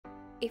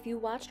If you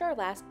watched our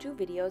last two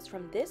videos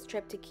from this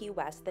trip to Key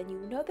West, then you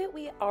know that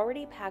we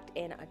already packed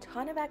in a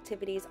ton of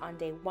activities on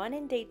day 1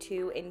 and day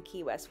 2 in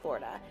Key West,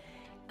 Florida.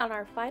 On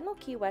our final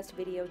Key West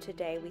video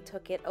today, we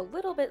took it a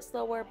little bit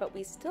slower, but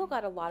we still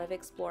got a lot of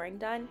exploring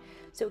done,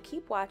 so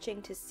keep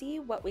watching to see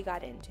what we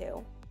got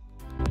into.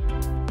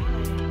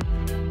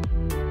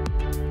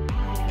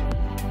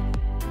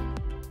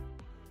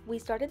 We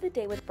started the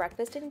day with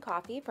breakfast and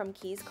coffee from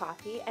Keys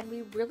Coffee, and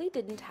we really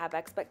didn't have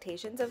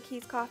expectations of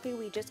Keys Coffee.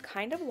 We just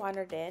kind of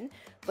wandered in,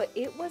 but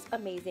it was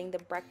amazing. The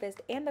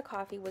breakfast and the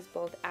coffee was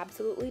both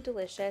absolutely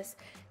delicious.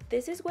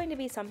 This is going to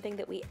be something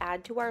that we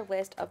add to our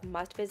list of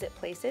must-visit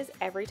places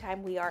every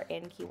time we are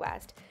in Key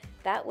West.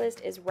 That list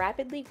is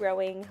rapidly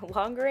growing,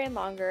 longer and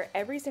longer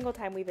every single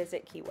time we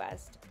visit Key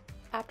West.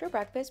 After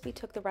breakfast, we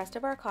took the rest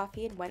of our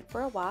coffee and went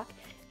for a walk,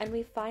 and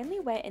we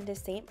finally went into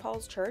St.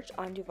 Paul's Church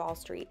on Duval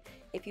Street.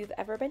 If you've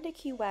ever been to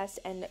Key West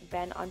and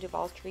been on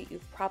Duval Street,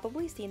 you've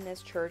probably seen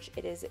this church.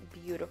 It is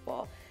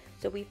beautiful.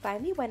 So we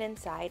finally went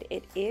inside.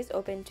 It is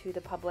open to the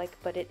public,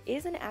 but it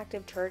is an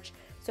active church,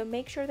 so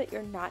make sure that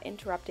you're not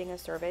interrupting a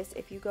service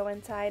if you go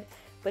inside,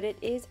 but it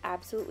is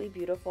absolutely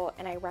beautiful,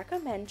 and I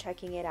recommend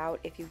checking it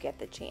out if you get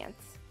the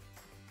chance.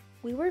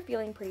 We were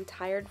feeling pretty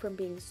tired from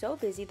being so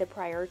busy the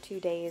prior 2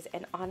 days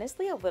and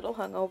honestly a little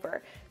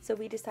hungover, so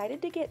we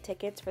decided to get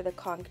tickets for the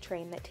conch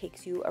train that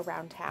takes you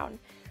around town.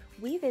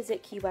 We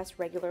visit Key West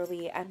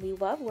regularly and we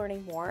love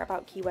learning more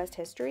about Key West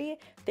history,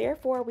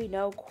 therefore we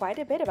know quite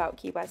a bit about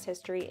Key West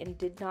history and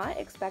did not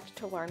expect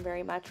to learn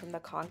very much from the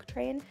conch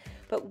train,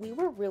 but we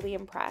were really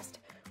impressed.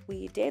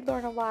 We did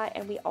learn a lot,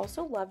 and we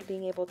also loved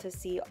being able to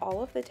see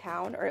all of the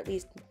town, or at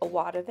least a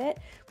lot of it,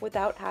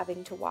 without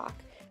having to walk.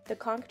 The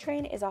conch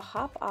train is a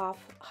hop-off,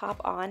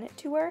 hop-on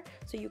tour,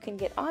 so you can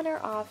get on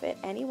or off at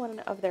any one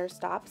of their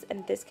stops,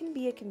 and this can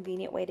be a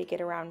convenient way to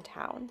get around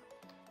town.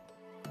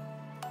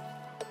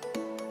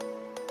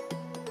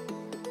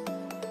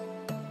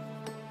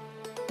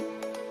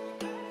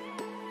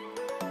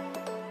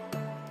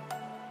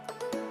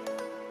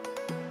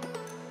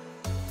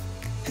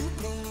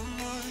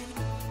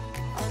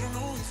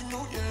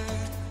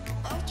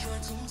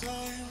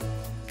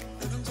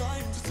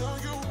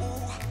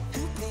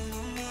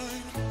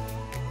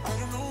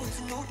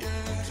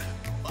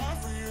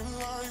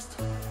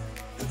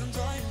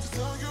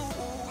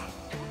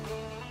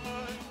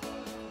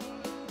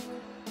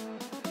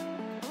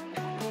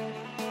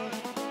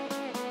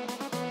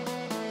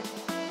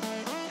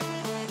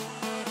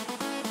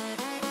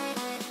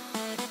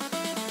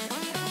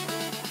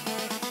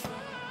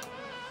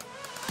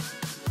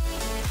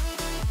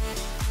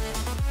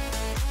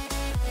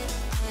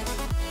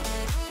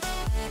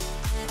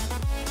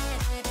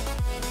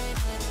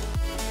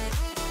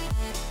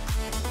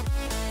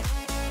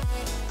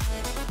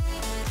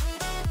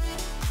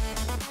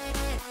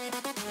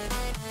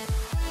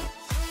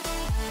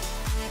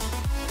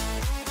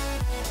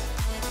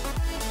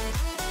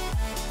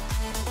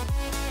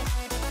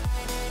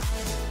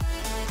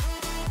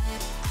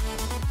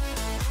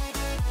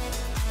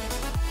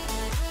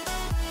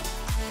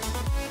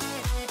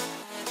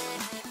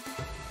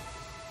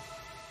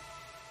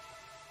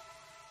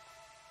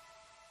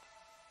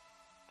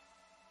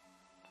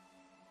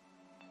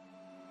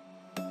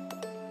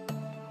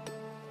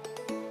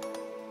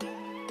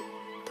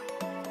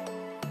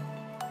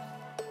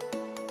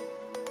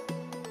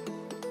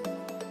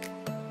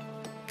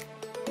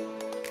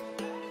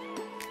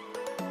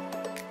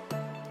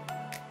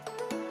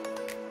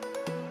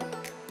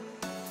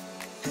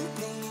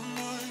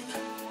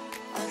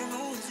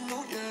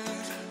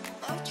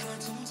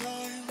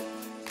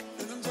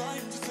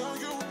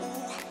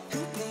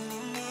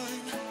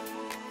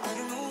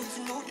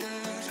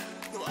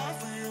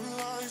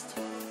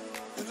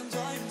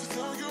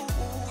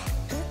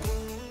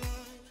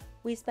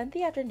 We spent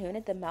the afternoon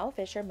at the Mel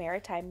Fisher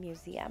Maritime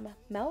Museum.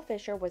 Mel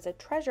Fisher was a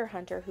treasure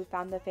hunter who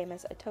found the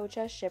famous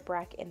Atocha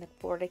shipwreck in the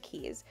Florida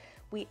Keys.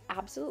 We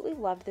absolutely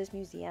loved this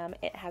museum.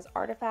 It has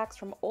artifacts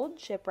from old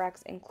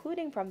shipwrecks,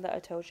 including from the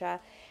Atocha,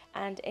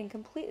 and in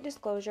complete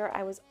disclosure,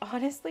 I was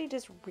honestly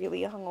just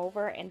really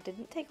hungover and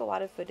didn't take a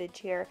lot of footage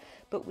here,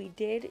 but we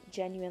did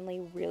genuinely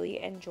really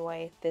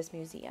enjoy this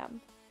museum.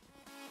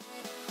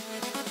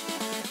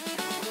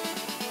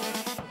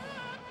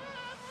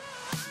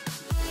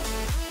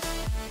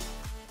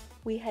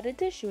 We headed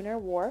to Schooner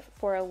Wharf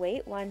for a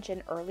late lunch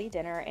and early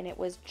dinner, and it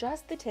was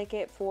just the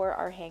ticket for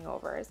our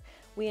hangovers.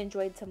 We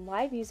enjoyed some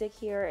live music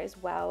here as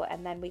well,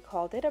 and then we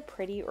called it a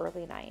pretty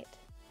early night.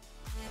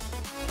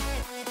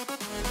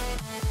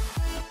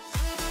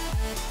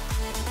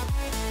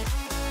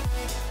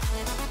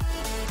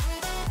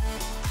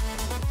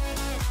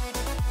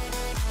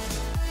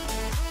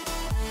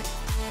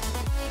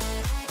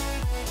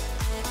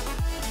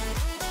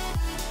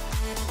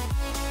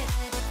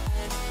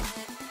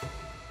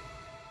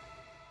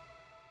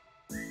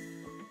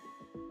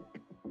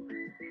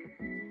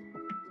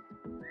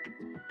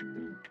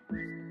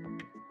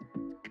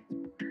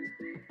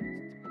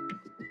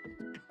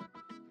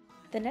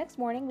 The next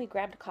morning, we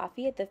grabbed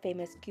coffee at the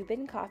famous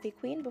Cuban Coffee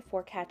Queen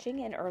before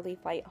catching an early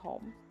flight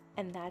home.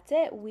 And that's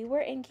it. We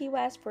were in Key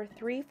West for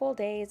 3 full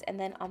days, and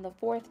then on the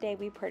fourth day,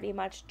 we pretty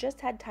much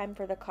just had time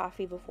for the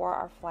coffee before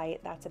our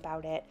flight. That's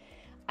about it.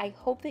 I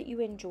hope that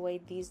you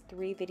enjoyed these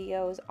 3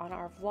 videos on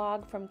our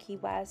vlog from Key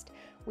West.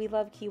 We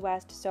love Key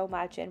West so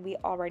much, and we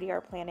already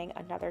are planning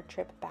another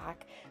trip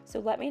back. So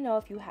let me know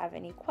if you have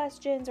any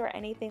questions or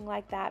anything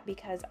like that,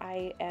 because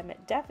I am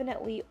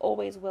definitely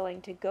always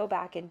willing to go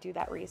back and do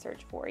that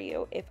research for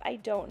you if I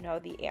don't know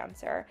the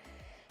answer.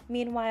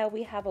 Meanwhile,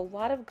 we have a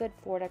lot of good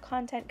Florida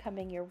content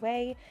coming your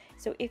way,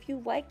 so if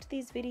you liked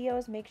these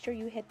videos, make sure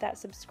you hit that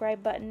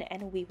subscribe button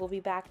and we will be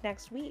back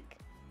next week.